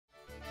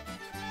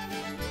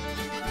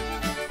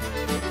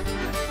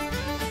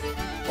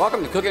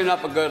Welcome to Cooking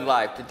Up a Good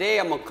Life. Today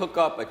I'm gonna cook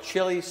up a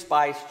chili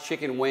spice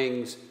chicken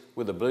wings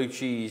with a blue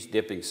cheese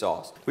dipping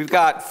sauce. We've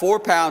got 4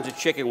 pounds of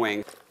chicken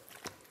wings.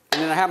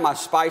 And then I have my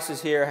spices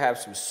here. I have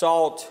some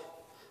salt.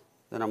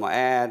 Then I'm gonna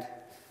add,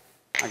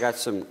 I got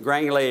some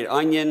granulated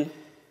onion,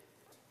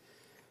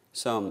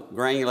 some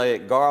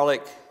granulated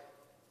garlic.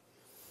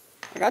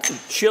 I got some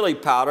chili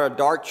powder, a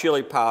dark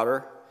chili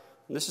powder.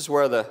 And this is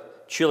where the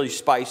chili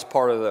spice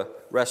part of the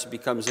recipe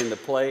comes into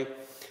play.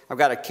 I've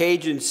got a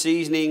Cajun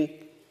seasoning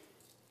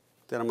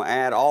that I'm gonna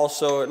add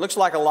also. It looks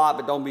like a lot,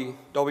 but don't be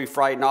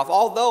frightened off.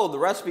 Although the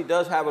recipe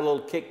does have a little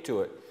kick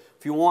to it.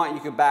 If you want, you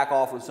can back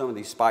off on some of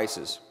these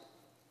spices.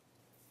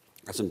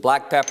 Got some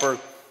black pepper,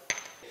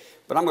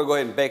 but I'm gonna go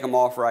ahead and bake them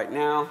off right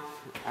now.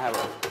 I have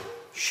a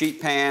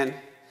sheet pan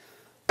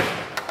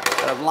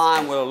that I've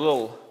lined with a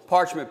little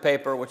parchment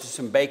paper, which is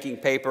some baking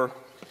paper.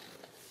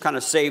 Kind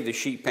of save the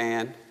sheet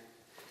pan.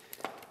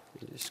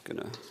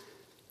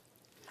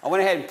 I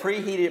went ahead and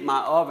preheated my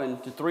oven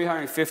to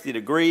 350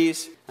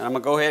 degrees, and I'm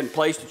gonna go ahead and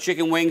place the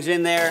chicken wings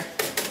in there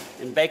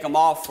and bake them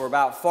off for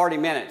about 40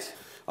 minutes.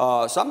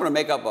 So I'm gonna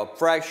make up a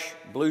fresh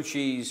blue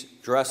cheese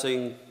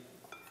dressing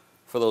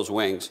for those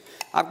wings.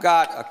 I've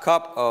got a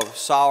cup of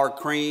sour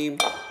cream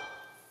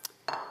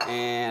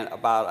and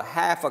about a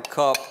half a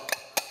cup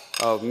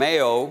of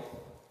mayo.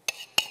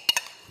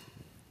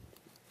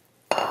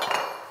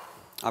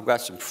 I've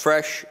got some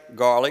fresh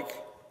garlic.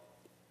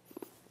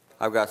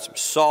 I've got some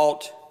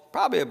salt,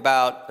 probably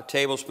about a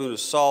tablespoon of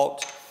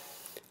salt.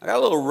 I got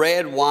a little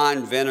red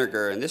wine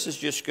vinegar, and this is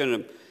just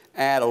gonna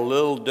add a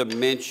little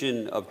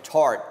dimension of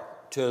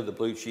tart to the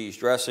blue cheese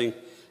dressing.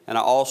 And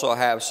I also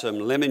have some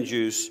lemon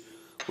juice,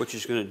 which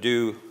is gonna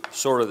do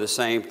sort of the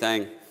same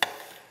thing.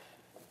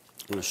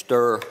 I'm gonna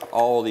stir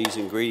all these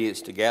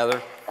ingredients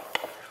together.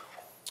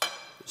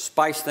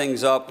 Spice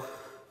things up,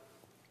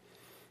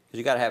 because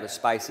you gotta have it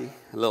spicy.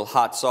 A little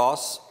hot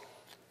sauce.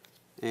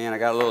 And I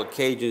got a little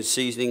Cajun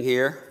seasoning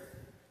here.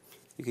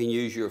 You can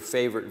use your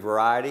favorite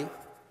variety.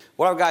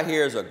 What I've got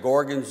here is a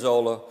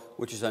Gorgonzola,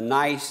 which is a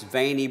nice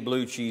veiny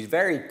blue cheese,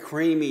 very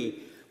creamy,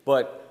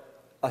 but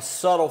a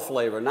subtle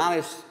flavor, not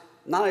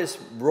as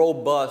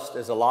robust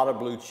as a lot of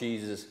blue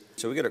cheeses.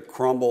 So we're gonna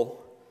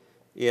crumble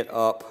it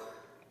up.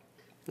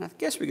 And I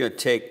guess we're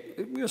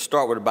gonna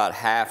start with about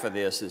half of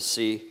this and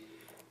see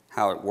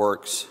how it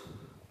works.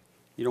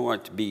 You don't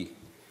want it to be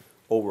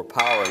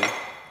overpowering.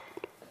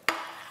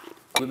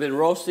 We've been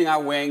roasting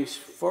our wings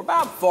for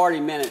about 40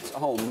 minutes.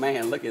 Oh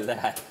man, look at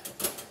that.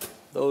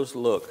 Those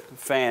look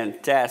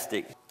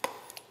fantastic. I'm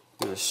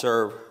gonna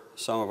serve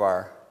some of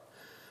our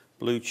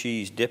blue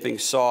cheese dipping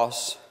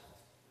sauce.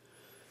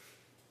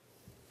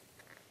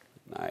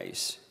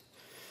 Nice.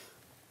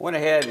 Went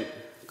ahead and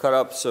cut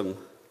up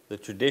the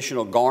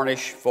traditional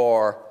garnish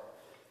for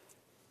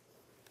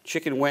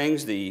chicken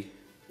wings, the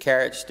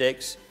carrot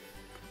sticks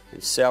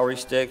and celery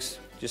sticks.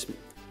 Just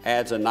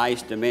adds a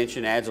nice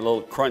dimension, adds a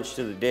little crunch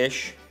to the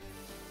dish.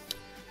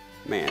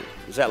 Man,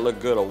 does that look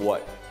good or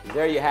what?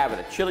 There you have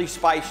it, a chili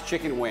spice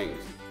chicken wings.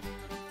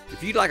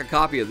 If you'd like a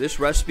copy of this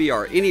recipe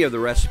or any of the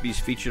recipes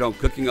featured on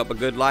Cooking Up a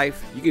Good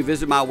Life, you can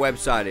visit my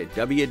website at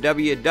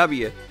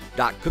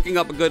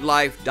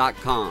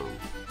www.cookingupagoodlife.com.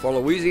 For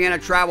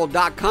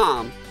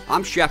LouisianaTravel.com,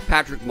 I'm Chef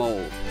Patrick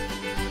Mould.